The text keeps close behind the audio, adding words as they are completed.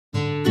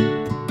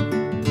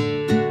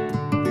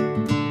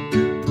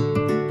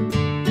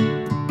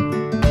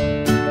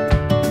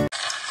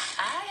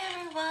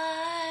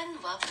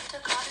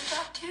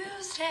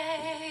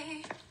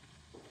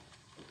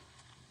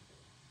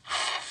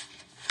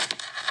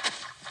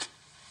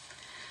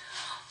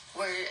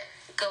We're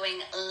going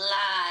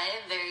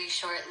live very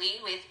shortly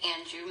with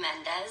Andrew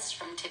Mendez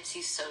from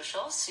Tipsy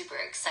Social. Super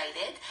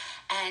excited.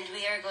 And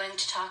we are going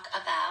to talk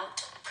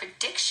about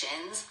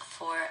predictions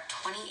for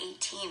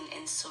 2018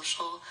 in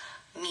social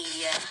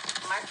media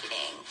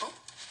marketing. Oh,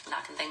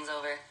 knocking things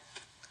over.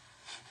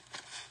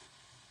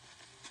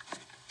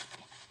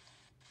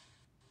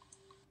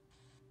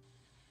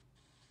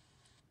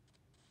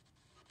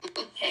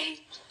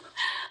 Hey.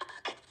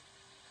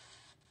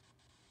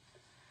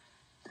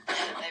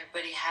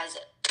 Everybody has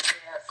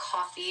their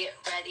coffee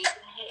ready.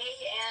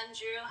 Hey,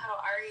 Andrew, how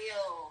are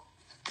you?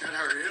 Good,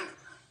 how are you?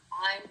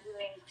 I'm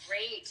doing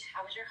great.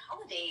 How was your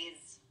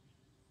holidays?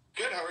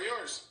 Good, how are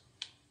yours?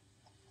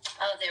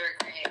 Oh, they were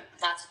great.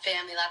 Lots of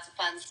family, lots of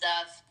fun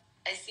stuff.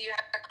 I see you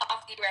have your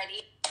coffee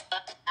ready.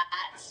 Love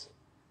that.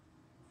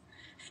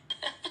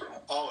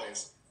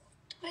 Always.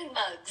 My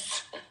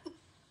mugs.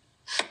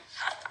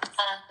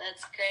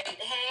 That's great.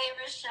 Hey,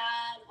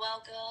 Rashad,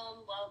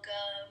 welcome.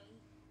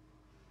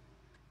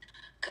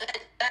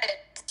 Good.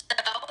 So,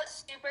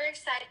 super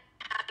excited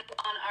to have you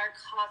on our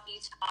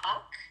coffee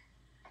talk.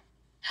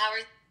 How are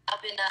you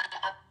up in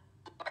up?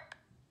 I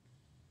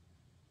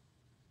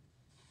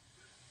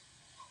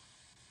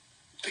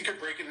think you're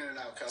breaking in and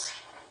out, Kels.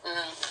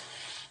 Let's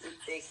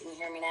see, can you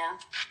hear me now?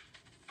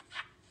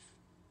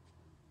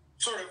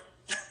 Sort of.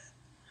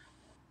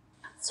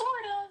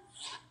 Sort of.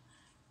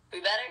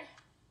 We better?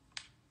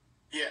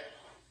 Yeah.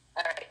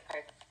 All right,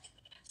 perfect.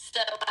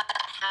 So,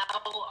 how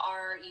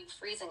are you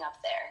freezing up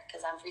there?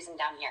 Because I'm freezing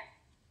down here.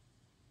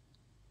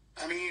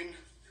 I mean,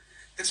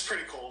 it's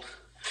pretty cold.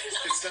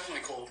 It's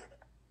definitely cold.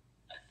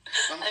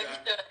 I'm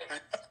sure.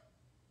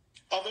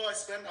 Although I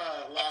spent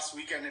last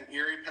weekend in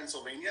Erie,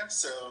 Pennsylvania,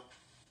 so...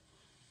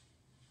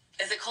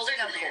 Is it colder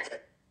down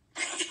there?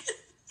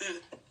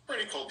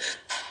 Pretty cold.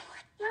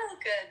 Oh,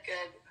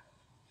 good.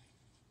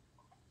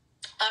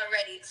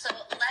 Alrighty, so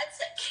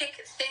let's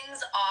kick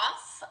things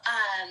off.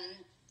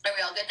 Are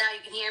we all good now?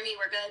 You can hear me?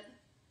 We're good?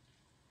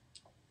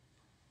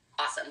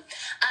 Awesome.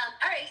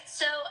 All right,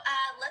 so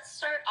let's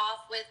start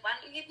off with, why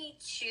don't you give me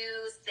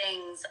two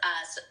things,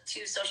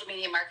 two social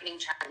media marketing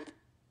trends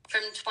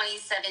from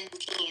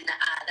 2017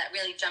 that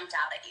really jumped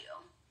out at you?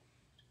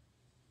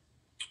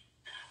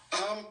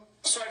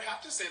 So I'd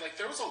have to say,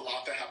 there was a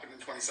lot that happened in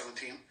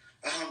 2017,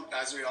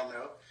 as we all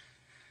know.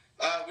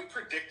 We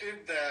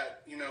predicted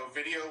that,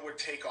 video would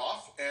take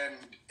off,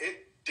 and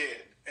it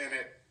did, and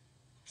it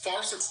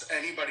far surpassed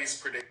anybody's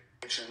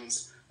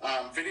predictions.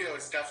 Video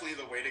is definitely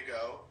the way to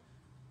go.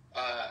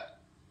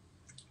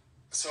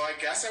 So I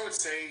guess I would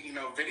say,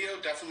 video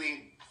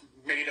definitely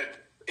made an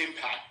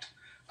impact.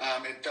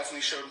 It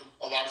definitely showed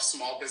a lot of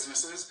small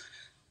businesses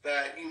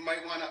that you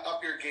might want to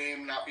up your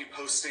game, not be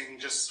posting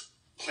just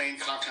plain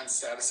content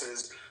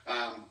statuses.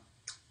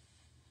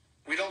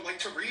 We don't like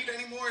to read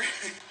anymore.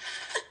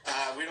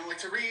 We don't like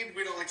to read.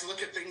 We don't like to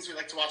look at things. We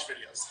like to watch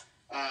videos.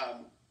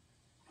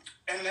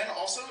 And then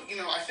also,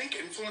 I think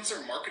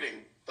influencer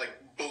marketing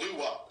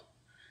blew up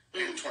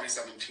in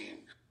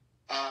 2017.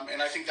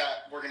 And I think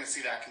that we're going to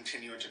see that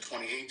continue into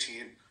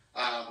 2018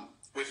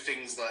 with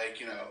things like,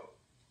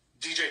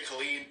 DJ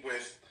Khaled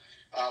with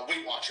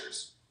Weight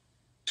Watchers.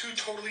 Two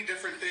totally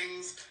different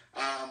things.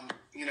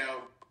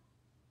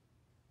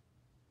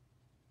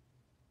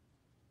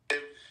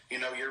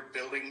 You're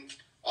building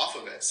off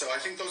of it. So I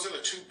think those are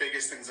the two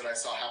biggest things that I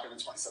saw happen in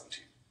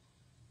 2017.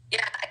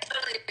 Yeah, I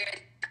totally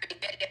agree.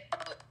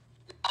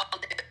 We all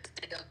did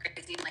video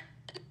crazy.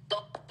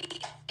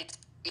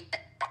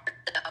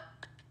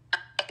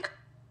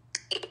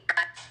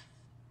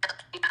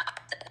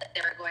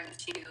 They were going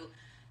to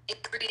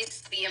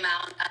increase the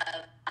amount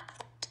of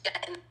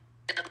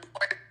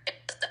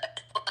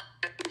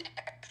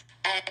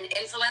and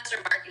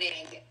influencer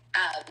marketing.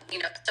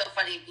 It's so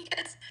funny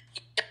because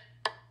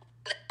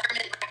the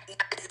government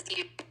recognizes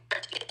you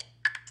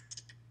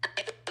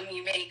when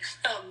you make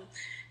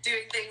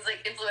doing things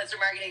like influencer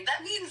marketing.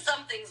 That means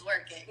something's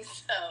working.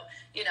 So,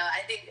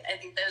 I think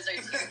those are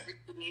two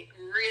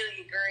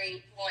really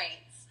great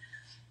points.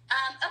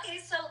 Okay,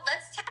 so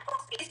let's tackle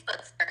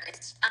Facebook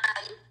first.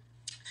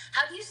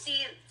 How do you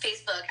see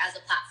Facebook as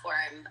a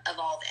platform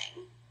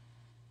evolving?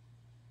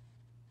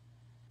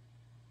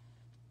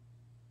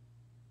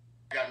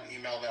 I got an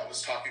email that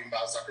was talking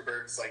about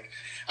Zuckerberg's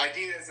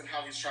ideas and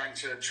how he's trying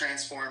to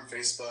transform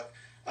Facebook.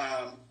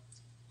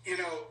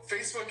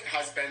 Facebook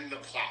has been the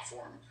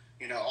platform.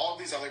 All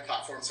these other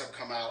platforms have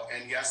come out,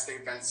 and yes,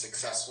 they've been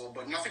successful,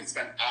 but nothing's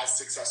been as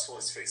successful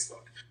as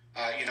Facebook.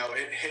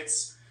 It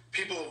hits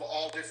people of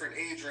all different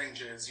age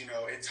ranges.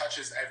 It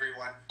touches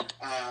everyone.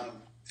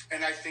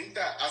 And I think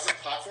that as a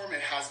platform, it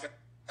has been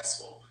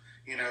successful.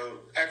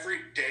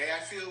 Every day I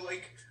feel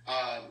like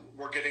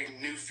we're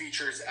getting new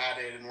features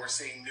added, and we're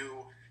seeing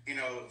new,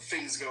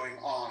 things going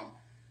on.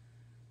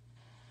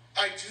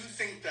 I do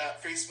think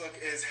that Facebook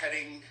is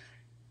heading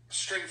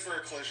straight for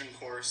a collision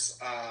course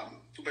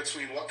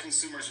between what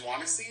consumers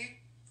want to see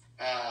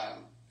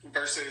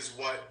versus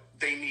what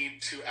they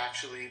need to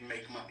actually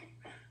make money.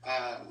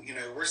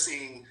 We're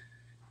seeing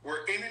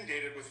we're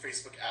inundated with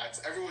Facebook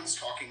ads. Everyone's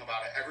talking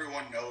about it.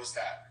 Everyone knows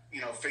that,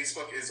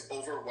 Facebook is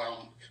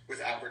overwhelmed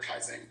with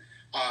advertising.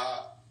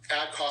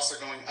 Ad costs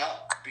are going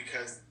up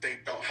because they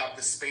don't have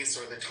the space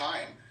or the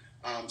time.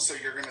 So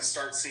you're going to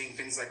start seeing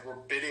things like we're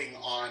bidding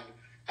on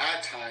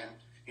ad time,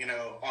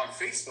 on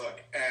Facebook.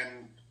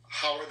 And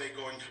how are they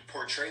going to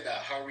portray that?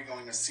 How are we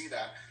going to see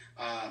that?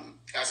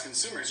 As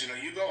consumers,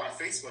 you go on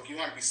Facebook, you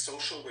want to be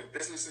social with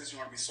businesses, you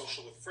want to be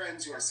social with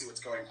friends, you want to see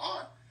what's going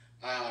on.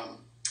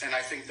 And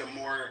I think the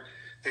more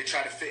they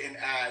try to fit in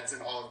ads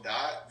and all of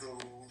that,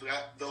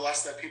 the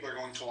less that people are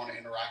going to want to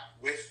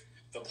interact with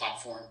the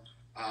platform,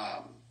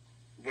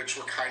 which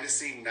we're kind of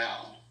seeing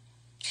now.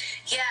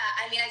 Yeah,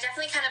 I mean, I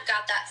definitely kind of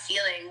got that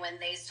feeling when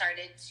they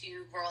started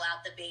to roll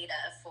out the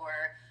beta for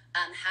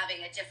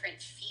having a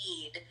different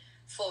feed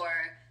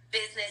for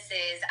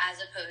businesses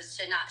as opposed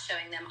to not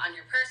showing them on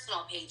your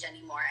personal page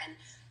anymore. And,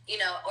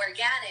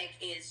 organic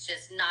is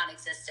just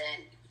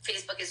non-existent.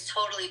 Facebook is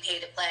totally pay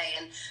to play.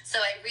 And so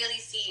I really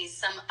see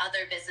some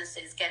other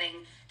businesses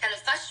getting kind of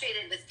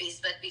frustrated with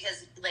Facebook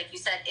because, like you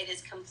said, it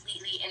is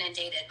completely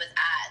inundated with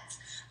ads.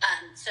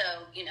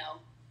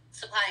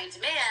 Supply and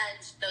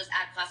demand, those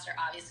ad costs are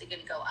obviously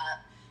going to go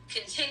up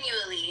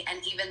continually. And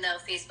even though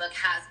Facebook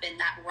has been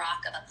that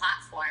rock of a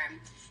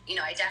platform,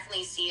 I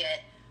definitely see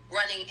it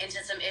running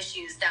into some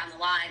issues down the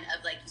line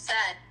of, like you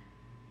said,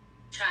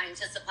 trying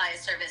to supply a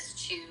service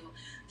to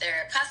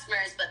their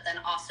customers, but then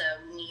also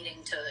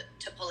needing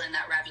to pull in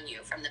that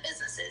revenue from the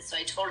businesses. So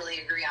I totally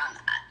agree on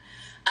that.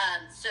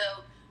 So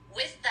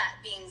with that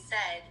being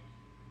said,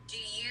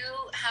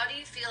 how do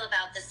you feel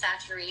about the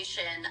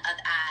saturation of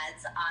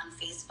ads on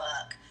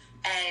Facebook?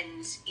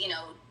 And,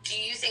 do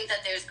you think that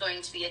there's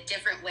going to be a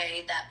different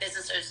way that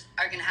businesses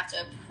are going to have to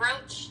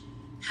approach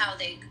how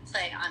they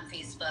play on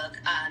Facebook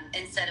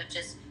instead of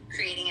just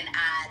creating an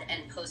ad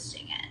and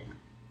posting it?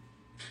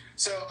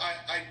 So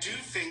I do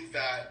think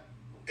that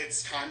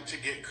it's time to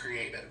get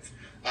creative.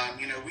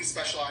 We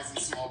specialize in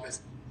small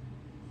business.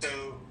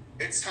 So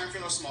it's time for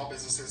those small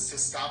businesses to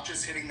stop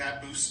just hitting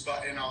that boost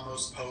button on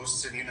those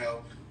posts and,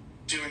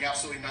 doing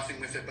absolutely nothing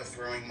with it but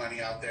throwing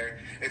money out there.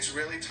 It's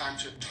really time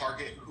to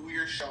target who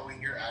you're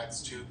showing your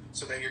ads to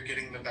so that you're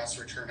getting the best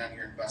return on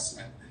your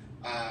investment.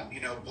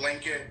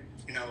 Blanket,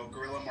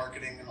 guerrilla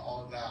marketing and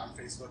all of that on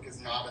Facebook is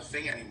not a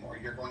thing anymore.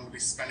 You're going to be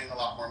spending a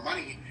lot more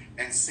money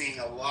and seeing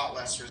a lot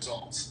less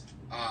results.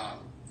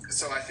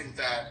 So I think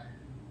that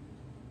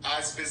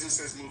as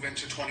businesses move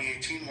into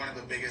 2018, one of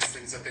the biggest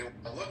things that they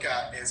want to look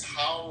at is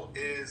how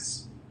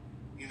is,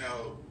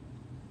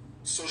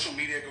 social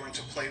media going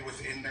to play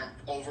within their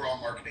overall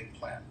marketing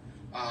plan.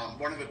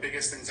 One of the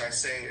biggest things I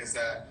say is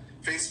that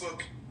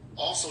Facebook,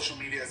 all social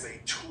media is a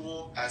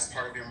tool as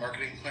part of your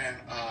marketing plan.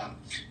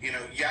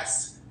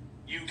 Yes,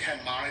 you can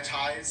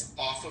monetize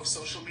off of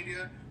social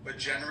media, but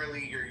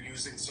generally you're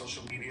using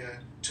social media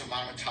to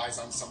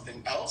monetize on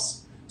something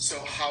else.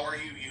 So how are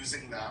you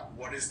using that?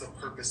 What is the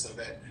purpose of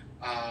it?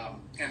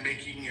 And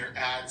making your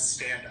ads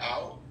stand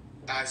out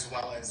as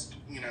well as,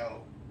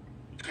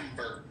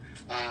 convert.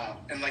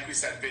 And like we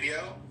said,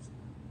 video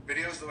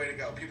is the way to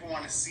go. People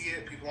want to see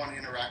it. People want to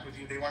interact with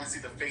you. They want to see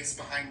the face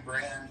behind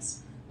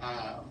brands.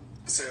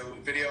 So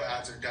video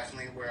ads are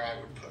definitely where I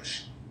would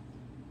push.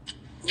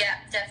 Yeah,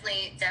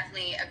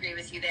 definitely agree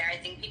with you there. I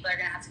think people are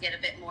going to have to get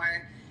a bit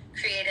more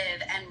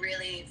creative and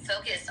really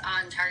focus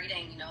on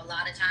targeting. A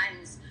lot of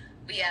times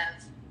we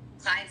have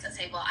clients that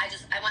say, well,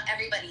 I want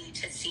everybody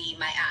to see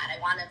my ad. I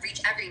want to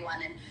reach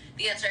everyone. And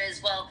the answer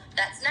is, well,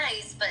 that's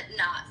nice, but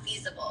not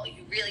feasible.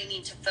 You really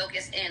need to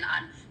focus in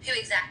on who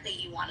exactly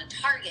you want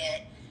to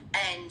target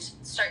and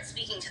start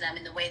speaking to them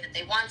in the way that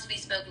they want to be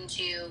spoken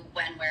to,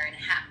 when, where, and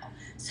how.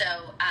 So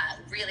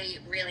really,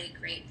 really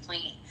great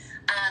point.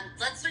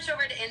 Let's switch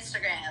over to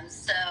Instagram.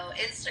 So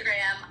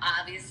Instagram,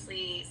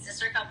 obviously,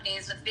 sister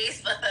companies with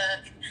Facebook.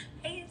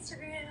 Hey,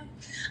 Instagram.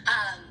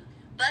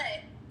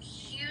 But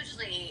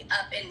hugely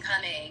up and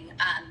coming,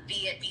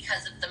 be it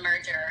because of the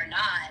merger or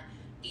not.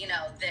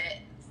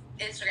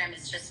 The Instagram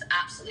is just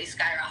absolutely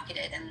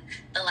skyrocketed in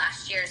the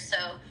last year. So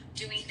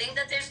do we think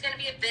that there's going to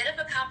be a bit of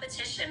a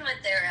competition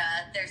with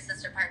their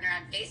sister partner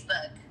on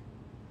Facebook?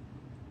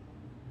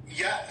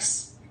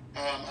 Yes,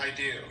 I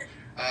do.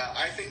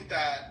 I think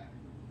that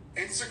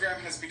Instagram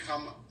has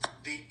become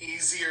the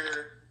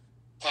easier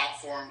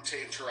platform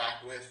to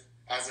interact with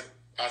as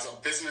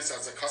a business,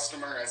 as a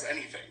customer, as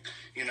anything.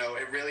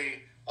 It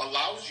really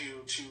allows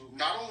you to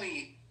not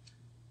only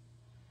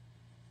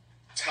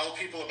tell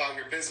people about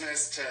your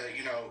business to,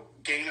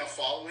 gain a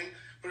following,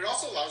 but it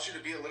also allows you to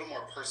be a little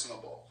more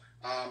personable.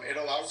 It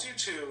allows you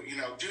to,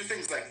 do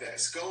things like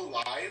this, go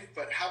live,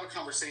 but have a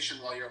conversation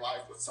while you're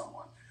live with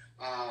someone.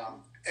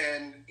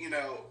 And,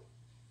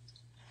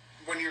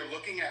 when you're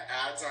looking at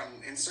ads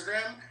on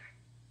Instagram,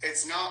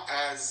 it's not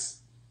as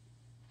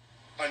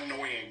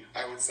annoying,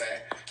 I would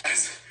say,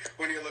 as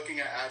when you're looking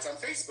at ads on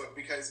Facebook,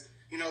 because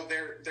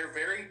they're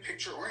very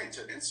picture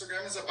oriented.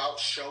 Instagram is about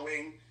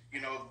showing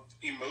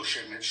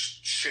emotion. It's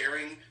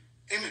sharing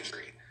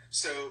imagery.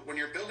 So when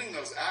you're building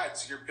those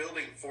ads, you're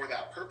building for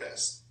that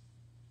purpose.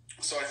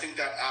 So I think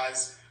that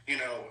as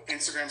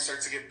Instagram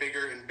starts to get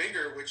bigger and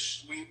bigger,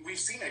 which we've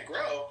seen it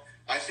grow.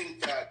 I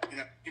think that,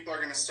 people are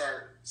going to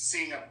start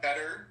seeing a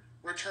better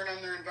return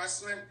on their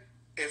investment,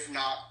 if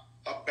not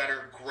a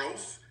better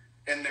growth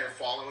in their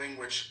following,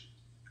 which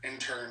in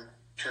turn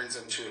turns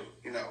into,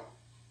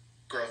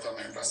 growth on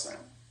their investment.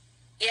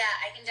 Yeah,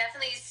 I can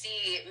definitely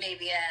see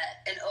maybe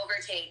an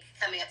overtake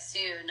coming up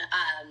soon.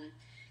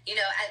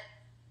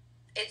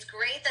 It's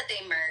great that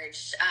they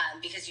merged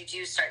because you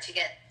do start to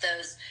get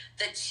the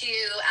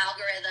two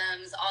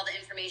algorithms, all the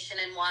information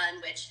in one,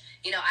 which,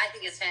 I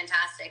think is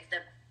fantastic. The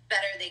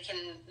better they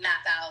can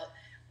map out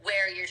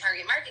where your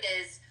target market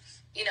is,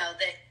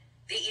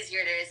 the easier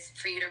it is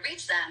for you to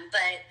reach them.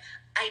 But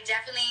I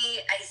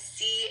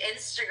see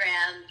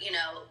Instagram,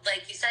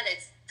 like you said,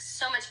 it's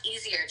so much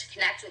easier to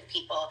connect with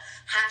people,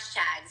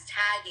 hashtags,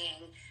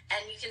 tagging, and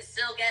you can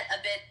still get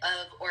a bit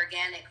of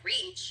organic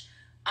reach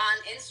on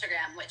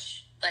Instagram,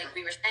 which, like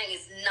we were saying,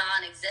 is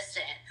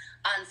non-existent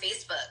on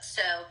Facebook.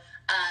 So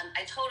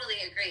I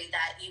totally agree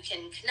that you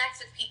can connect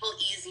with people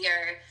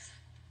easier,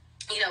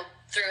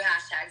 through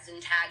hashtags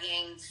and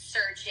tagging,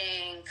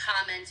 searching,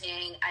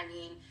 commenting. I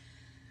mean,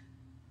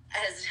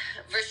 as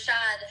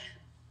Rashad,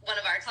 one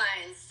of our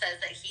clients,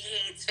 says that he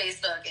hates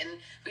Facebook, and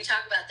we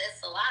talk about this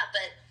a lot,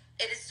 but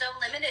it is so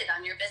limited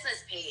on your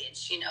business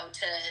page,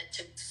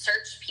 to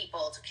search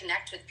people, to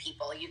connect with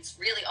people. It's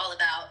really all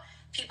about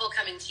people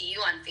coming to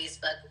you on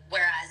Facebook,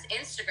 whereas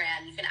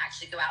Instagram, you can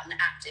actually go out and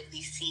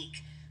actively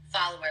seek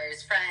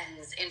followers,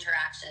 friends,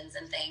 interactions,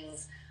 and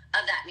things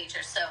of that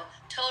nature. So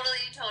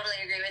totally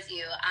agree with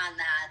you on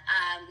that.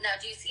 Now,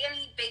 do you see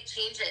any big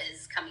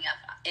changes coming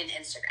up in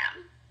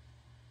Instagram?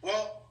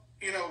 Well,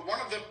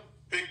 one of the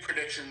big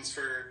predictions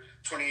for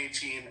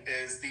 2018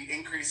 is the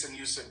increase in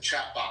use of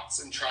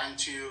chatbots and trying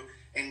to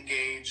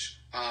engage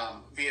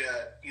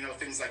via,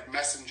 things like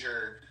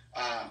Messenger,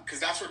 because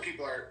that's where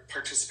people are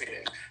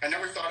participating. I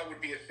never thought it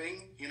would be a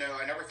thing.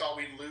 I never thought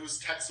we'd lose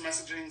text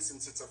messaging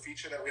since it's a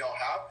feature that we all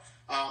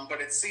have.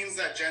 But it seems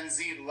that Gen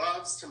Z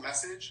loves to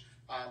message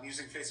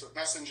using Facebook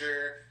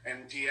Messenger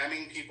and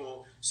DMing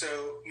people.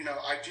 So,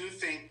 I do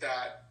think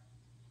that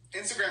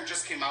Instagram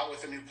just came out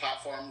with a new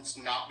platform. It's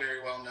not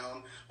very well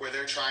known, where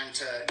they're trying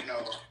to,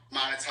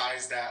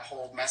 monetize that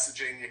whole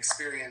messaging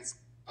experience.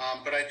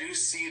 But I do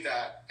see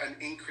that an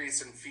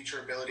increase in feature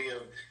ability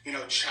of,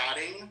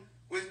 chatting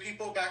with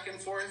people back and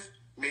forth,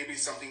 maybe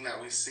something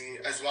that we see,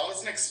 as well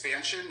as an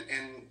expansion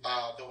in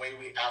the way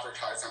we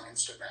advertise on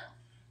Instagram.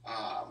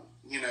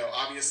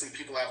 Obviously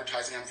people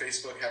advertising on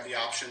Facebook have the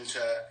option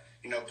to,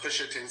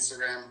 push it to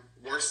Instagram.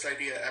 Worst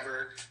idea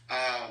ever.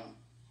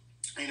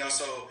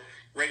 So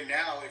right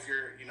now, if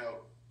you're,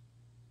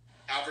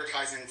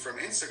 advertising from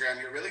Instagram,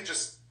 you're really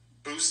just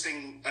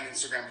boosting an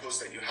Instagram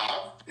post that you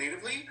have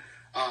natively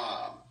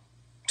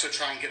to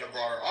try and get a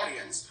broader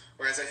audience.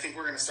 Whereas I think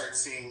we're going to start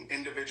seeing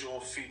individual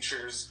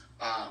features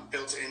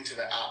built into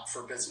the app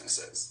for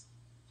businesses.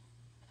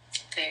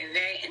 Very,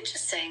 very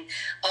interesting.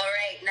 All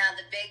right, now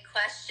the big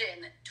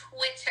question,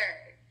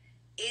 Twitter.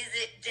 Is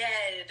it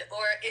dead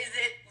or is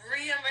it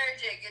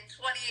re-emerging in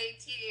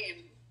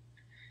 2018?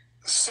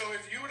 So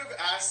if you would have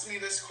asked me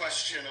this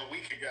question a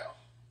week ago,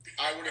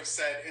 I would have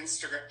said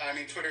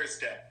Twitter is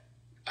dead.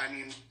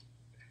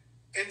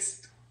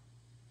 It's,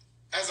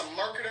 as a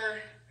marketer,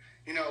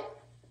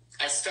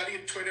 I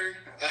studied Twitter,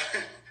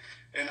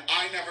 and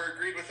I never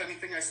agreed with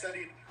anything I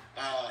studied.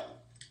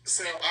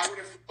 So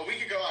a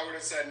week ago, I would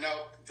have said,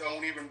 no,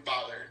 don't even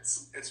bother.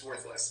 It's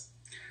worthless.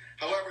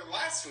 However,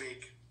 last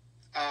week,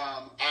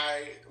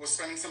 I was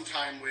spending some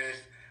time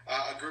with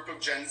a group of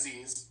Gen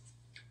Zs,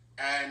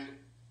 and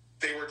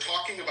they were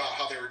talking about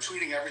how they were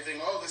tweeting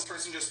everything. Oh, this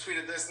person just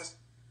tweeted this.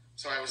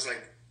 So I was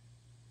like,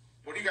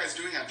 what are you guys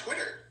doing on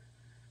Twitter?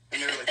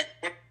 And they're like,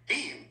 what do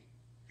you mean?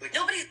 Like,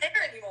 nobody's there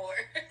anymore.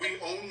 We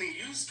only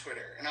use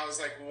Twitter. And I was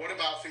like, what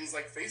about things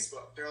like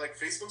Facebook? They're like,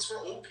 Facebook's for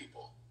old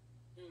people.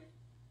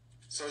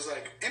 So I was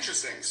like,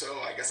 interesting. So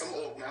I guess I'm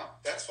old now.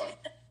 That's fun.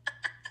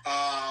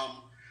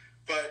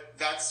 But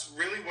that's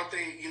really what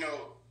they,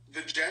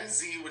 the Gen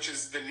Z, which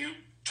is the new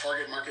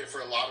target market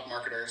for a lot of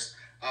marketers,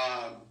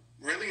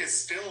 really is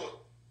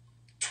still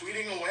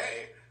tweeting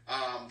away.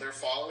 They're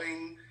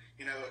following,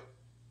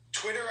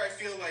 Twitter, I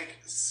feel like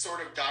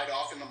sort of died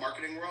off in the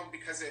marketing world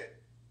because it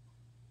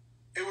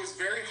was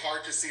very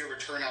hard to see a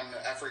return on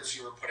the efforts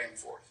you were putting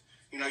forth.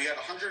 You had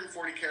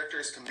 140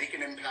 characters to make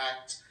an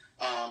impact,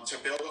 to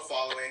build a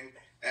following.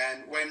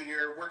 And when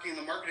you're working in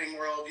the marketing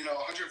world,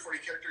 140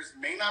 characters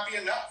may not be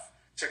enough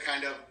to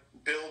kind of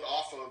build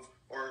off of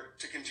or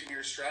to continue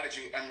your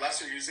strategy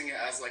unless you're using it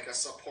as like a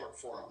support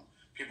forum.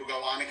 People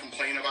go on and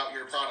complain about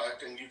your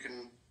product and you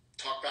can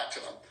talk back to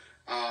them.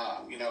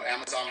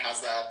 Amazon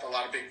has that. A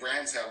lot of big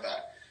brands have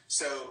that.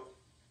 So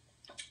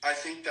I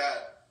think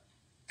that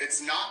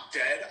it's not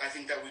dead. I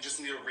think that we just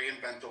need to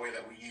reinvent the way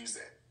that we use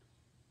it,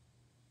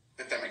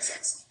 if that makes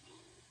sense.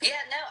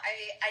 Yeah, no,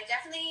 I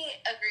definitely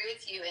agree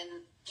with you.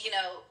 And,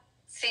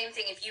 same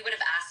thing, if you would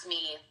have asked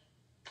me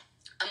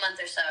a month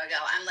or so ago,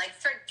 I'm like,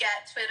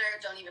 forget Twitter.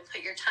 Don't even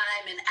put your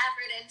time and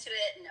effort into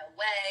it. No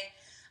way.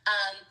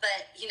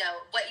 But you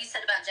know what you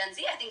said about Gen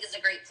Z, I think, is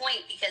a great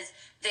point because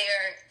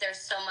there's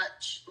so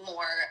much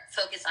more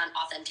focus on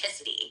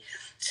authenticity.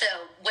 So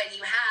when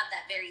you have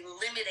that very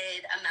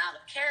limited amount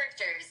of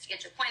characters to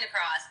get your point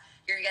across,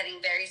 you're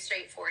getting very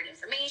straightforward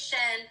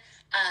information.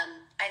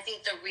 I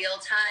think the real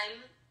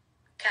time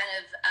kind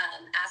of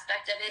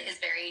aspect of it is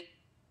very,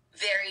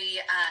 very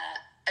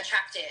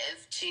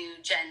attractive to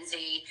Gen Z.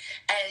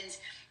 And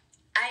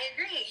I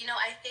agree. You know,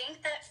 I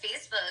think that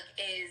Facebook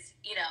is,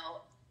 you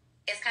know,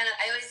 it's kind of,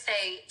 I always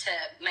say to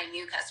my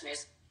new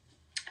customers,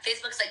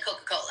 Facebook's like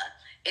Coca-Cola.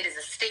 It is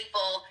a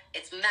staple.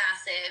 It's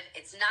massive.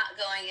 It's not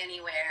going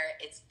anywhere.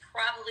 It's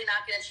probably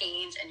not going to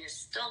change, and you're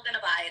still going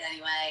to buy it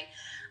anyway.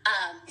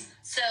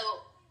 So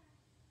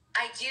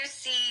I do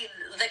see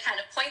the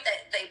kind of point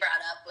that they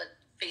brought up with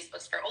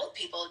Facebook's for old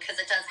people, because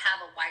it does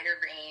have a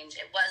wider range.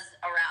 It was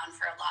around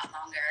for a lot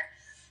longer.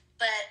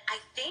 But I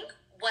think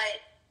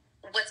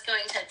what's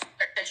going to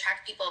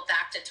attract people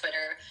back to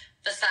Twitter,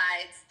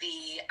 besides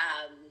the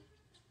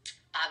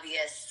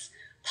obvious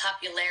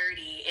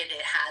popularity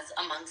it has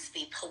amongst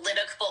the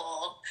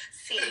political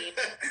scene,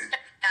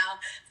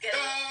 now it's getting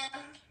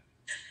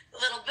a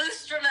little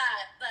boost from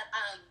that. But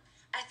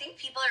I think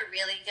people are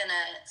really going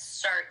to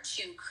start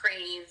to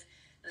crave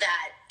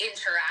that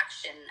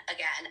interaction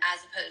again,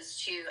 as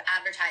opposed to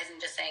advertising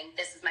just saying,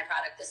 this is my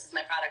product, this is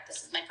my product,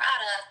 this is my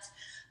product.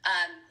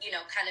 You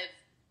know, kind of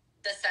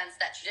the sense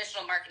that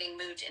traditional marketing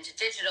moved into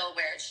digital,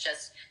 where it's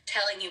just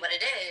telling you what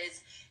it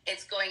is.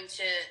 It's going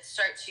to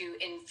start to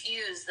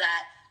infuse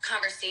that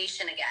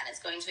conversation again. It's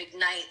going to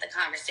ignite the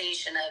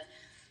conversation of,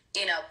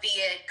 you know, be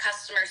it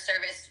customer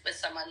service with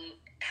someone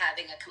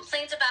having a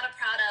complaint about a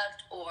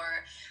product,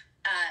 or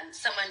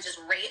someone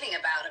just raving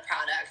about a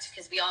product,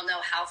 because we all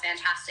know how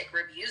fantastic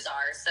reviews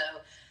are.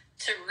 So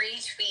to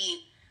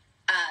retweet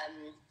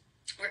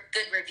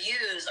good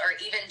reviews, or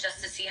even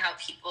just to see how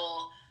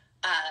people,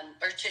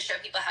 or to show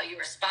people how you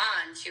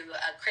respond to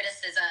a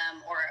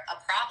criticism or a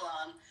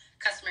problem,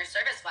 customer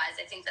service wise,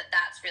 I think that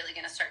that's really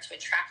going to start to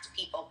attract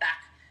people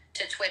back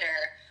to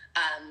Twitter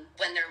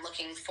when they're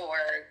looking for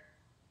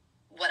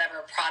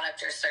whatever product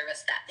or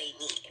service that they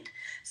need.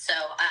 So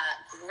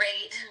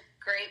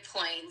great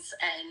points.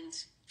 And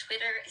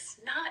Twitter is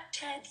not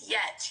dead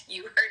yet.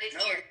 You heard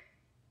it here.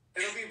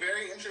 It'll be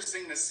very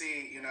interesting to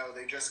see. You know,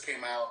 they just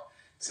came out,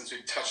 since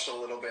we touched a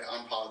little bit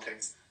on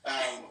politics.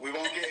 We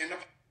won't get into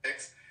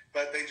politics,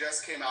 but they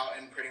just came out,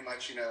 and pretty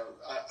much, you know,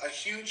 a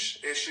huge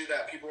issue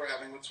that people are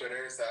having with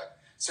Twitter is that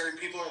certain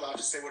people are allowed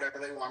to say whatever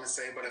they want to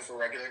say, but if a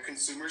regular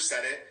consumer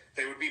said it,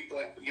 they would be,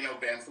 you know,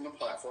 banned from the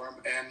platform.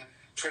 And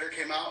Twitter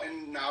came out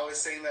and now is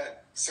saying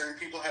that certain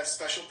people have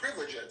special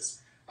privileges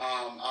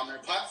on their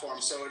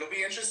platform. So it'll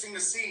be interesting to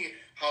see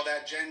how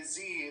that Gen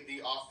Z,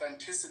 the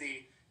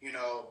authenticity, you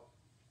know,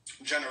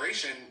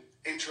 generation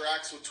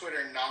interacts with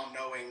Twitter, now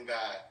knowing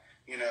that,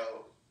 you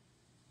know,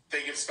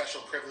 they give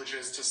special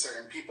privileges to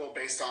certain people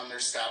based on their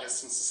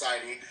status in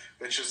society,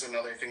 which is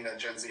another thing that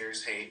Gen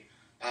Zers hate.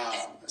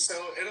 So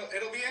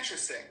it'll be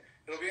interesting.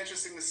 It'll be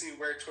interesting to see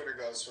where Twitter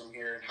goes from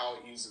here and how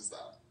it uses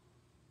that.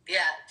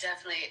 Yeah,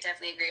 definitely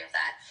agree with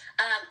that.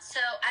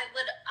 So I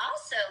would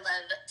also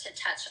love to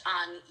touch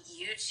on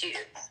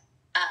YouTube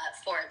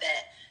for a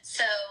bit.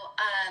 So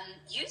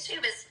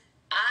YouTube is,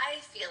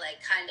 I feel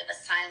like, kind of a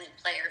silent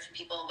player for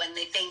people when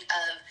they think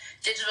of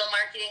digital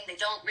marketing. They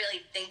don't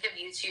really think of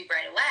YouTube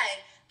right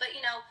away. But,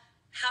 you know,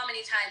 how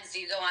many times do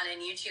you go on and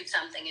YouTube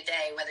something a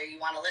day, whether you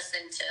want to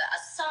listen to a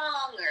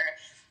song, or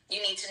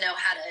you need to know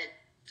how to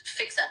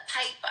fix a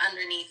pipe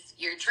underneath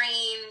your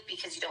drain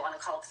because you don't want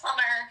to call a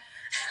plumber.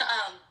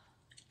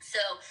 So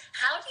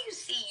how do you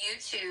see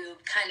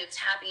YouTube kind of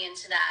tapping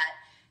into that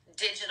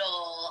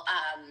digital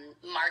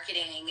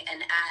marketing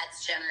and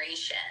ads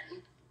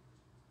generation?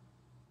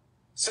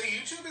 So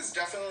YouTube is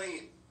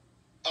definitely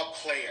a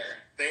player.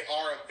 They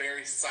are a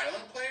very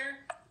silent player,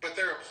 but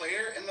they're a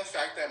player in the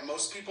fact that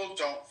most people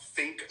don't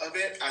think of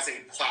it as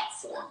a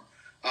platform.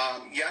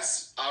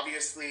 Yes,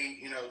 obviously,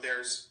 you know,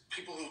 there's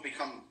people who've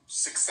become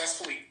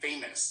successfully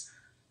famous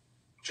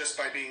just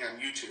by being on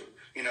YouTube.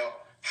 You know,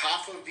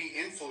 half of the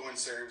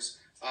influencers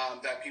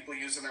that people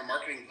use in their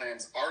marketing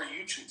plans are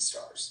YouTube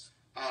stars.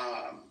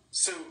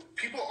 So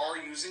people are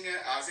using it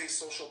as a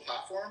social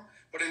platform,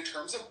 but in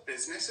terms of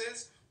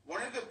businesses,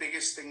 one of the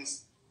biggest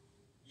things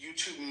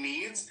YouTube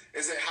needs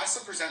is it has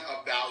to present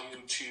a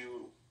value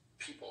to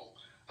people.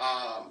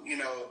 You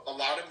know, a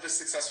lot of the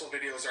successful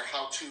videos are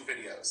how-to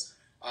videos.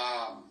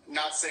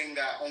 Not saying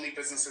that only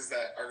businesses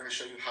that are going to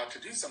show you how to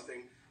do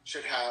something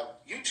should have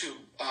YouTube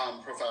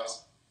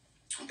profiles,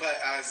 but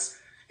as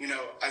you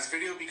know, as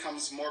video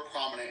becomes more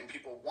prominent and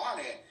people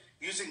want it,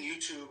 using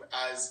YouTube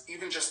as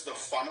even just the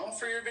funnel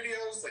for your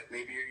videos, like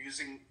maybe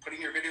you're putting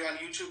your video on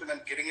YouTube and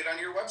then getting it on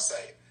your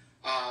website.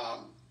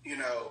 You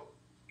know,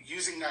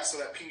 using that so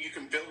that you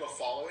can build a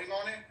following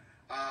on it,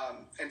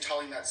 and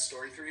telling that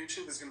story through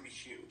YouTube is going to be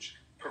huge.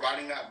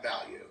 Providing that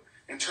value.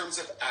 In terms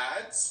of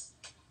ads,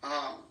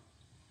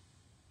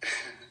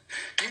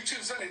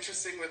 YouTube's been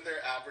interesting with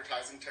their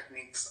advertising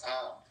techniques.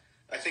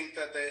 I think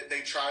that they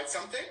tried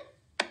something.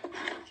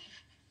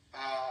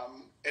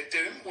 It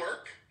didn't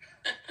work.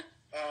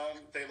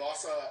 They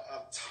lost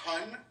a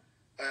ton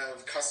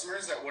of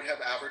customers that would have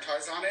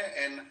advertised on it,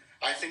 and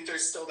I think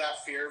there's still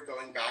that fear of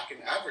going back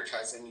and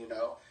advertising. You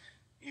know,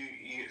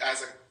 you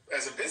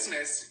as a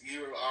business,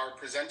 you are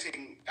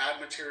presenting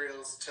ad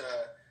materials to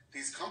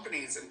these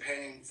companies and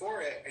paying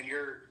for it, and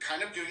you're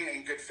kind of doing it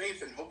in good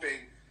faith and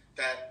hoping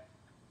that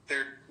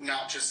they're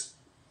not just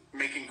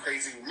making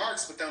crazy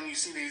remarks. But then you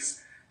see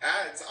these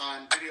ads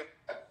on video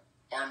that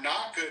are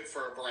not good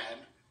for a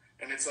brand,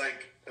 and it's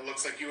like, it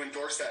looks like you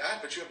endorse that ad,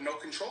 but you have no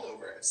control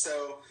over it.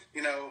 So,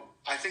 you know,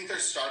 I think they're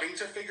starting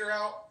to figure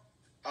out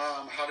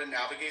how to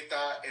navigate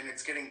that, and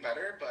it's getting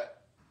better.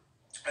 But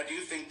I do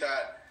think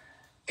that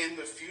in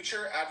the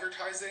future,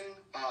 advertising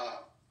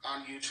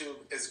on YouTube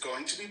is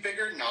going to be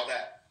bigger now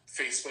that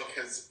Facebook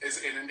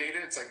is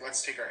inundated. It's like,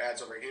 let's take our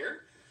ads over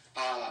here.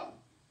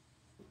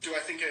 Do I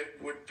think it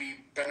would be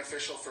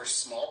beneficial for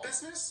small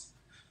business?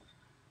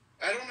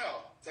 I don't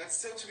know. That's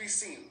still to be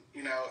seen.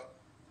 You know,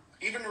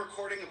 even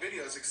recording a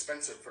video is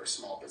expensive for a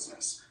small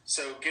business.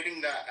 So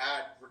getting that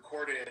ad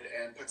recorded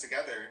and put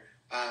together,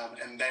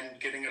 and then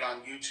getting it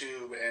on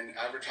YouTube and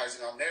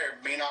advertising on there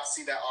may not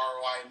see that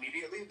ROI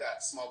immediately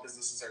that small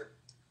businesses are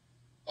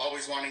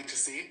always wanting to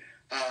see.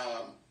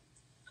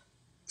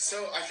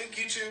 So I think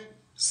YouTube,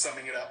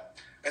 summing it up,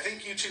 I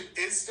think YouTube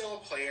is still a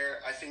player.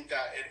 I think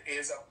that it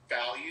is a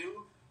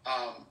value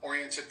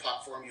oriented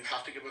platform. You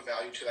have to give a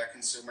value to that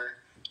consumer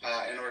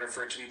in order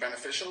for it to be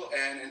beneficial.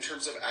 And in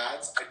terms of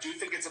ads, I do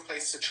think it's a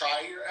place to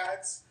try your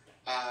ads,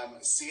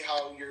 see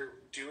how you're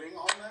doing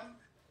on them,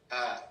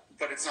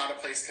 but it's not a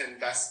place to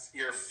invest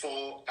your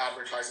full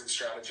advertising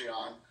strategy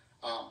on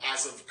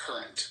as of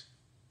current.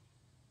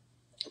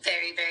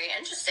 Very, very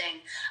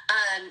interesting.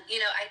 You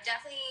know, I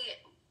definitely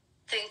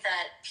think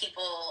that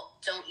people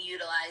don't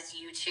utilize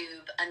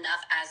YouTube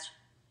enough as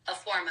a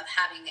form of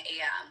having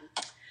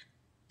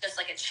just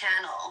like a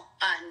channel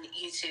on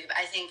YouTube.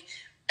 I think,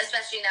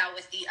 especially now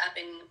with the up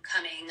and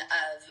coming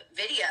of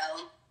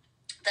video,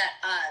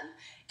 that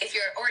if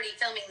you're already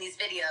filming these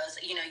videos,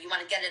 you know, you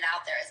want to get it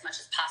out there as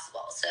much as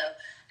possible. So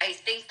I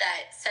think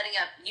that setting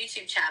up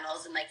YouTube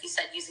channels and, like you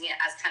said, using it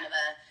as kind of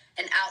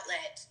an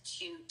outlet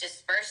to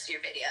disperse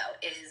your video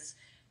is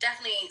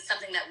definitely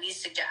something that we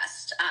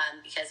suggest,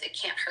 because it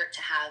can't hurt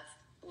to have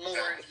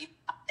more of you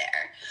out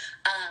there.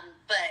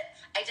 But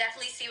I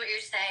definitely see what you're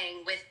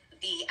saying with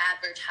the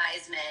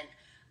advertisement.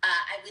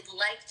 I would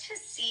like to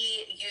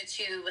see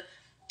YouTube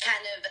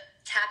kind of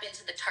tap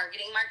into the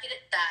targeting market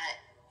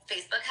that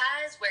Facebook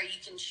has, where you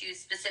can choose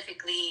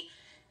specifically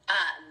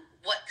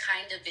what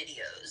kind of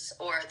videos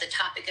or the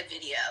topic of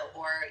video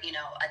or, you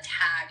know, a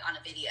tag on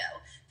a video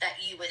that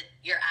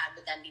your ad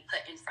would then be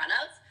put in front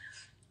of.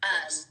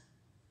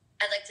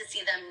 I'd like to see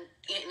them,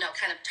 you know,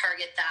 kind of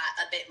target that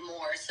a bit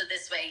more. So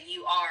this way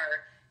you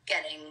are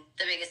getting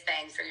the biggest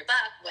bang for your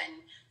buck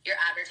when you're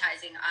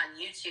advertising on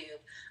YouTube.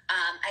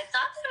 I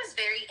thought that it was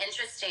very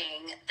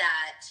interesting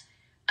that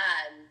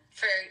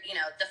for, you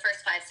know, the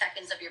first 5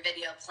 seconds of your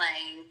video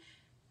playing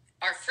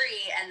are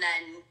free, and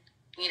then,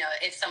 you know,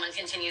 if someone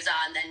continues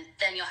on,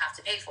 then you'll have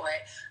to pay for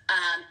it.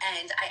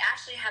 And I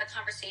actually had a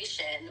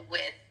conversation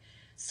with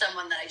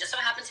someone that I just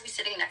so happened to be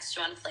sitting next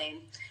to on the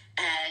plane,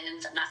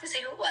 and I'm not going to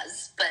say who it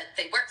was, but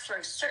they work for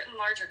a certain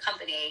larger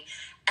company,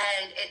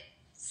 and it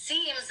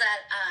seems that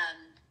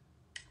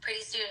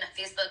pretty soon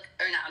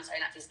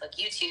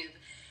YouTube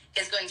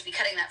is going to be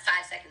cutting that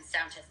 5 seconds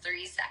down to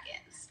 3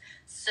 seconds.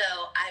 So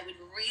I would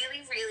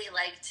really, really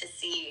like to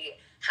see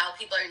how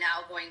people are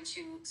now going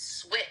to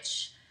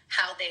switch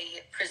how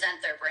they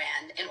present their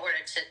brand in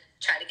order to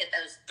try to get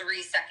those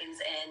 3 seconds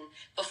in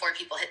before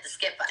people hit the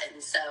skip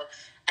button. So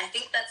I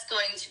think that's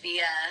going to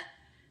be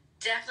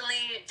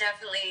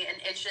definitely an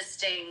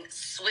interesting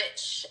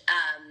switch,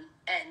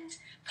 and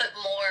put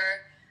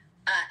more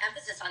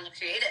emphasis on the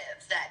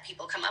creative that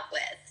people come up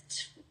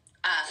with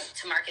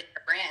to market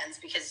their brands,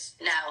 because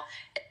now,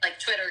 like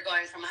Twitter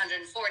going from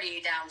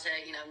 140 down to,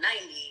 you know,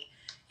 90,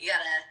 you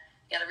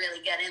gotta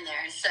really get in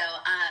there. So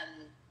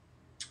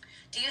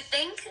do you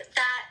think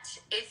that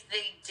if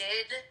they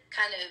did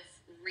kind of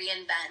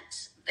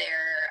reinvent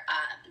their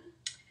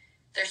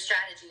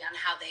strategy on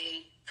how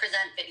they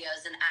present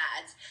videos and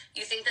ads,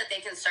 you think that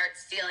they can start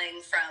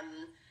stealing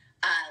from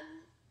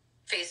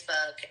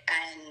Facebook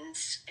and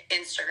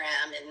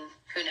Instagram, and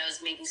who knows,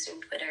 maybe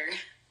soon Twitter?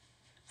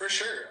 For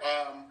sure.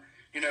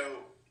 You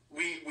know,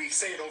 we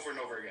say it over and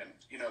over again.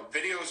 You know,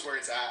 video is where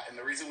it's at, and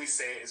the reason we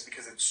say it is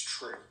because it's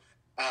true.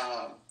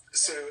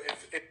 So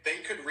if they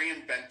could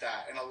reinvent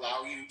that and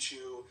allow you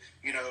to,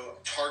 you know,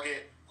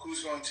 target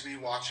who's going to be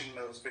watching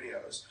those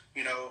videos,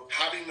 you know,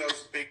 having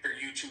those bigger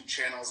YouTube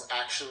channels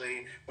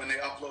actually, when they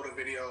upload a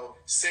video,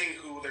 say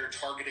who they're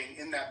targeting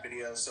in that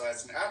video. So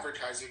as an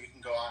advertiser, you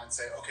can go on and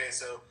say, okay,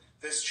 so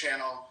this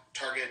channel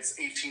targets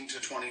 18 to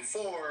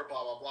 24,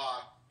 blah, blah,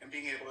 blah, and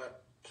being able to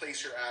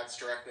place your ads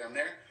directly on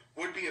there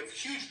would be of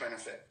huge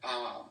benefit.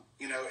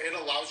 You know, it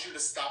allows you to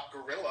stop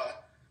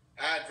guerrilla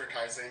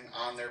advertising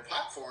on their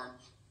platform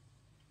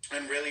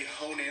and really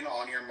hone in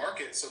on your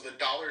market. So the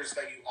dollars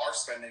that you are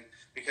spending,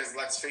 because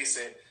let's face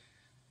it,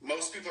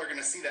 most people are going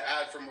to see the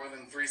ad for more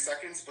than 3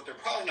 seconds, but they're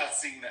probably not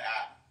seeing the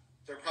ad.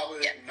 They're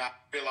probably not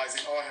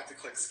realizing, oh, I have to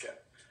click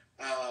skip.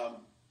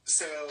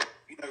 So,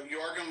 you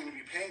are going to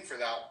be paying for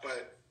that,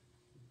 but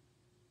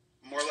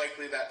more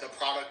likely that the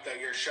product that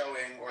you're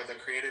showing or the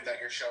creative that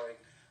you're showing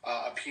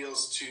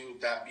appeals to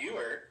that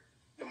viewer,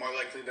 the more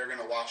likely they're going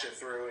to watch it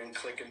through and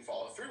click and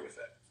follow through with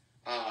it.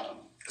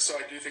 So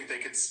I do think they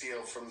could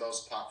steal from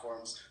those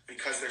platforms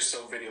because they're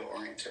so video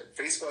oriented.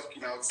 Facebook,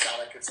 it's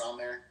static, it's on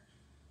there.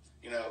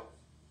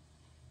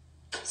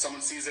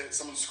 Someone sees it,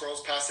 someone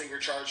scrolls past it, you're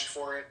charged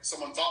for it.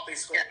 Someone thought they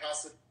scrolled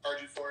past it,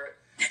 charge you for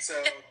it. So,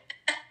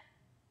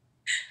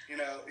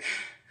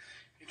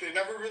 they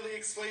never really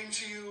explain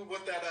to you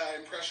what that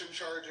impression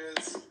charge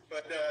is,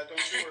 but don't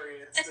you worry,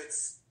 it's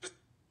just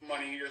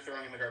money you're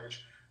throwing in the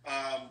garbage.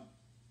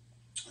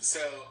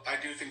 So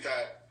I do think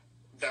that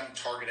them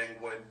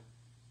targeting would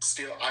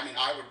steal. I mean,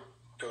 I would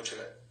go to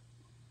it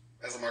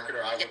as a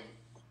marketer. I would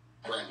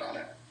brand on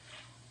it.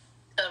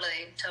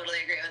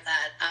 Totally agree with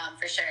that,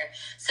 for sure.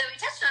 So we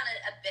touched on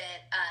it a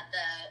bit,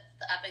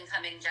 the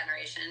up-and-coming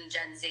generation,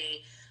 Gen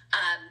Z,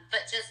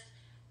 but just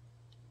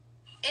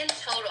in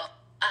total,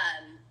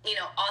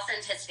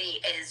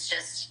 authenticity is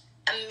just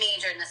a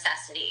major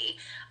necessity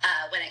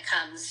when it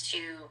comes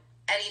to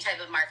any type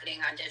of marketing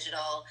on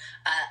digital,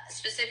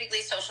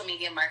 specifically social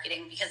media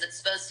marketing, because it's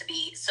supposed to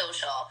be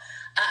social.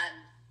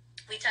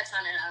 We touched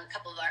on it on a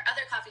couple of our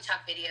other Coffee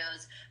Talk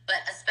videos,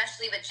 but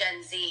especially with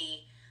Gen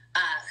Z,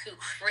 who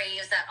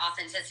craves that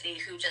authenticity,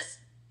 who just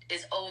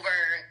is over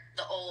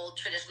the old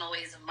traditional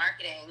ways of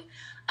marketing.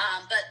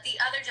 But the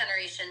other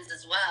generations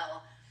as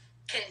well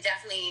can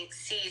definitely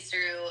see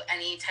through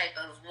any type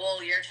of wool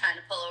you're trying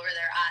to pull over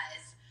their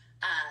eyes.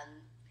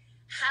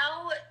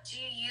 How do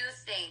you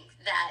think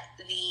that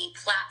the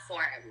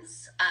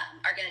platforms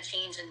are going to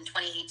change in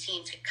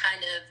 2018 to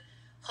kind of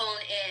hone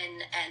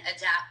in and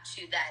adapt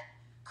to that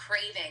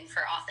craving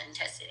for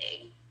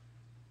authenticity?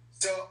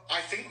 So I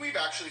think we've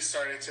actually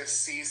started to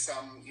see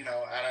some,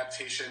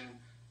 adaptation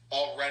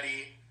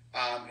already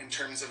in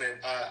terms of it.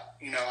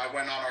 I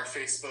went on our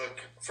Facebook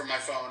from my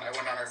phone. I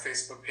went on our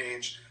Facebook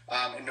page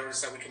and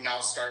noticed that we can now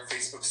start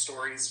Facebook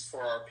stories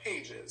for our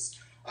pages.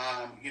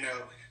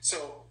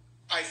 So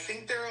I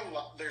think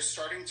they're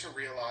starting to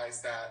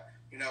realize that,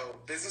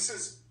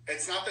 businesses,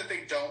 it's not that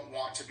they don't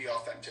want to be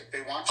authentic.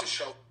 They want to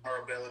show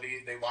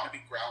vulnerability. They want to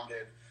be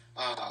grounded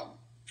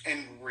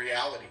in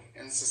reality,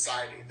 in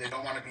society. They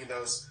don't want to be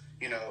those,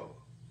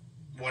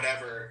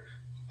 whatever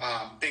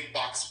big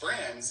box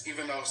brands,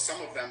 even though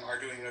some of them are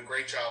doing a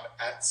great job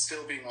at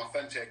still being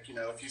authentic.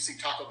 If you see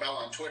Taco Bell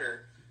on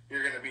Twitter,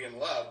 you're going to be in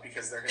love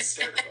because they're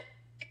hysterical.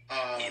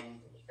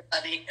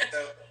 Funny.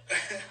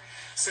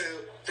 So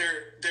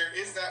there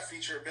is that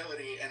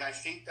featureability, and I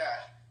think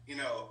that,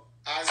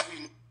 as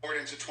we move forward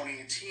into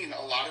 2018,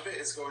 a lot of it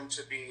is going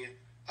to be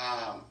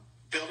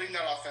building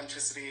that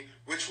authenticity,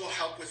 which will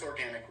help with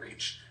organic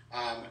reach.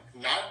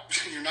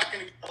 You're not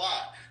going to get a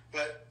lot,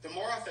 but the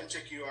more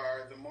authentic you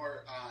are, the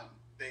more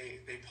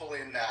they pull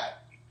in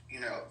that,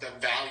 the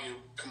value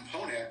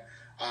component,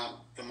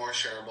 the more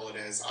shareable it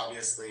is.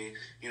 Obviously,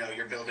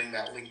 you're building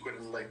that liquid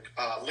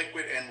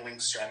and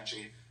link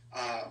strategy.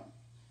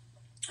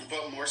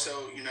 But more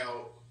so,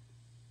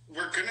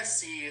 we're going to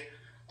see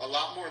a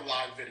lot more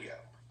live video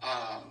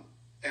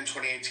in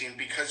 2018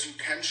 because you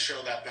can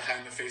show that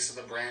behind the face of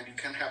the brand. You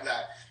can have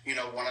that,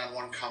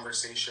 one-on-one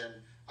conversation.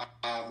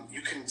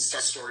 You can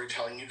start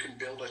storytelling. You can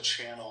build a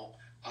channel.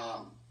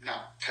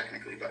 Not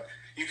technically, but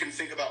you can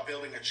think about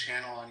building a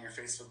channel on your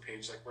Facebook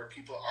page, like where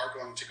people are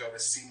going to go to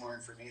see more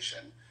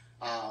information.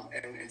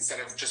 And instead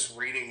of just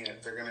reading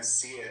it, they're going to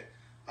see it.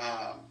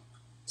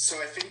 So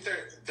I think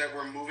that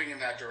we're moving in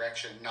that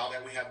direction. Now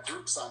that we have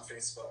groups on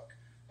Facebook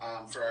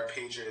for our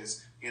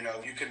pages, you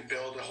can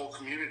build a whole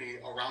community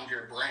around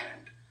your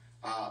brand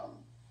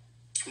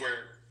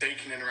where they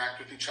can interact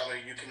with each other,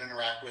 you can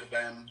interact with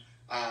them.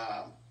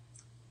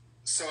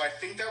 So I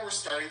think that we're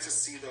starting to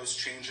see those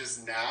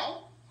changes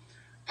now,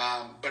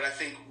 but I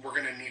think we're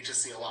going to need to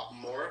see a lot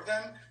more of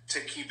them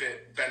to keep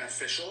it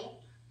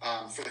beneficial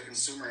for the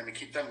consumer and to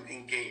keep them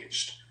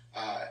engaged.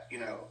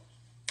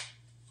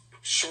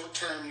 Short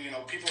term,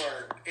 people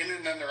are in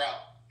and then they're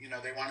out.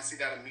 They want to see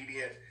that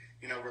immediate,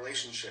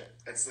 relationship.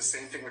 It's the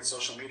same thing with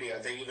social media.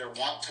 They either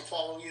want to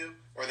follow you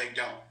or they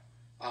don't.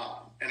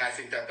 And I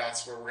think that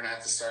that's where we're going to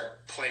have to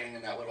start playing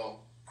in that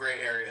little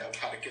gray area of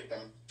how to get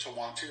them to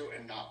want to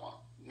and not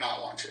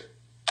want to.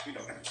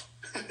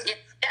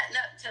 Yeah,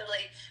 no,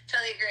 totally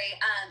agree.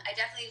 I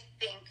definitely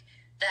think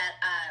that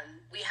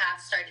we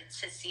have started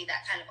to see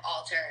that kind of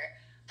alter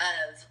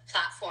of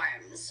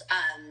platforms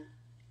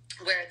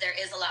where there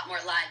is a lot more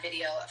live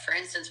video. For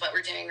instance, what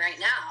we're doing right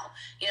now,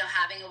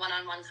 having a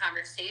one-on-one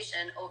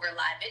conversation over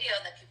live video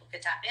that people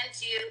could tap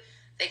into,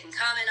 they can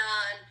comment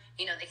on,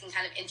 they can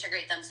kind of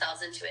integrate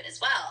themselves into it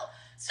as well.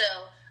 So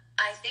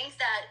I think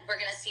that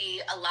we're going to see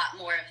a lot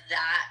more of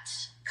that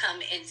come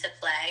into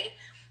play.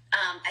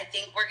 I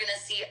think we're going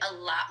to see a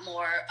lot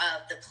more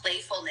of the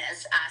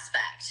playfulness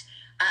aspect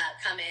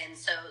come in.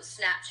 So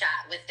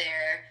Snapchat with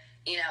their,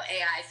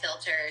 AI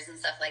filters and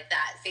stuff like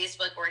that.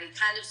 Facebook already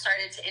kind of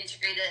started to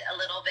integrate it a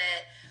little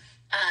bit.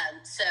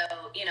 So,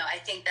 I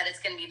think that it's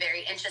going to be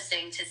very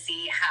interesting to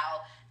see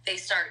how they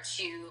start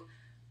to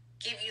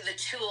give you the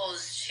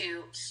tools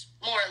to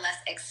more or less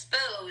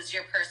expose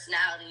your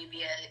personality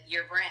via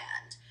your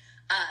brand.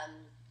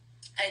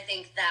 I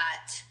think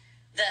that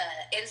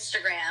the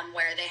Instagram,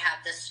 where they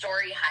have the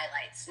story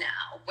highlights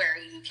now, where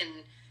you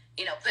can,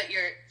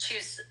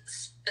 choose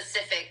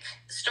specific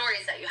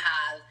stories that you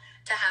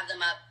have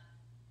them up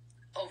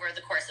over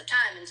the course of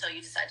time until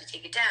you decide to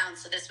take it down.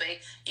 So this way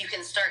you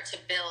can start to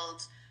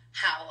build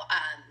how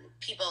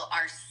people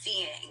are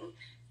seeing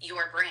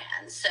your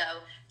brand. So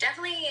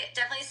definitely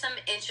some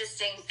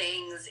interesting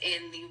things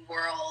in the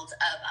world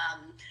of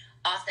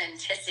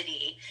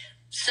authenticity.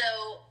 So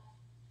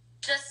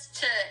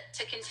just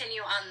to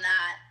continue on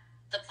that,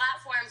 the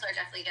platforms are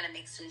definitely going to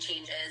make some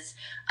changes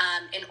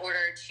in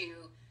order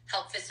to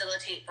help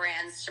facilitate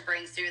brands to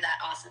bring through that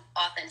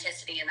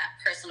authenticity and that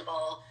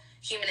personable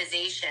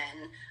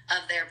humanization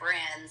of their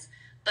brands.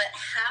 But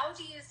how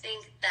do you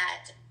think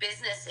that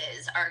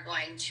businesses are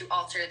going to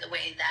alter the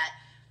way that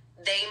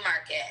they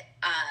market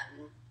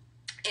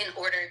in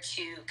order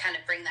to kind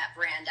of bring that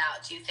brand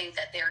out? Do you think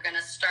that they're going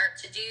to start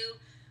to do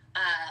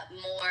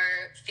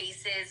more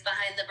faces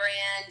behind the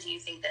brand? Do you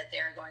think that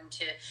they're going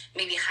to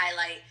maybe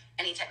highlight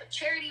any type of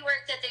charity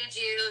work that they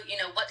do?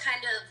 What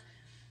kind of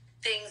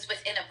things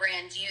within a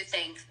brand do you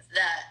think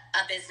that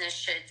a business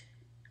should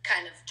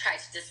kind of try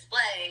to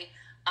display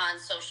on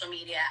social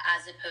media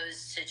as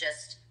opposed to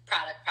just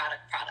product?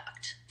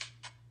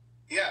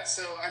 Yeah,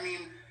 so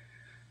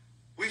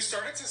we've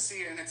started to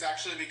see, and it's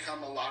actually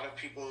become a lot of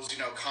people's,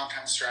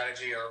 content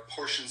strategy or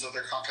portions of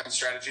their content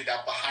strategy,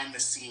 that behind the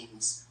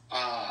scenes,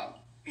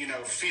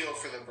 feel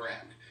for the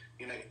brand.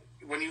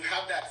 When you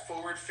have that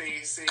forward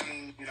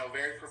facing,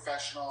 very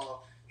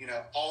professional,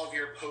 all of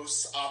your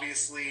posts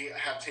obviously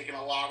have taken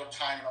a lot of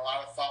time and a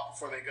lot of thought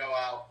before they go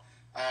out.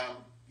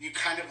 You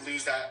kind of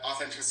lose that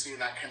authenticity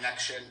and that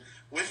connection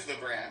with the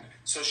brand.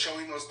 So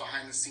showing those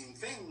behind the scene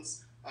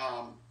things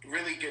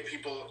really get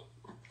people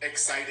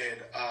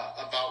excited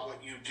about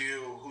what you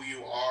do, who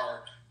you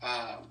are,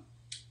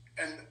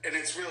 and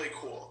it's really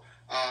cool.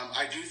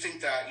 I do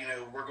think that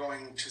we're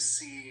going to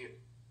see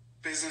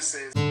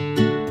businesses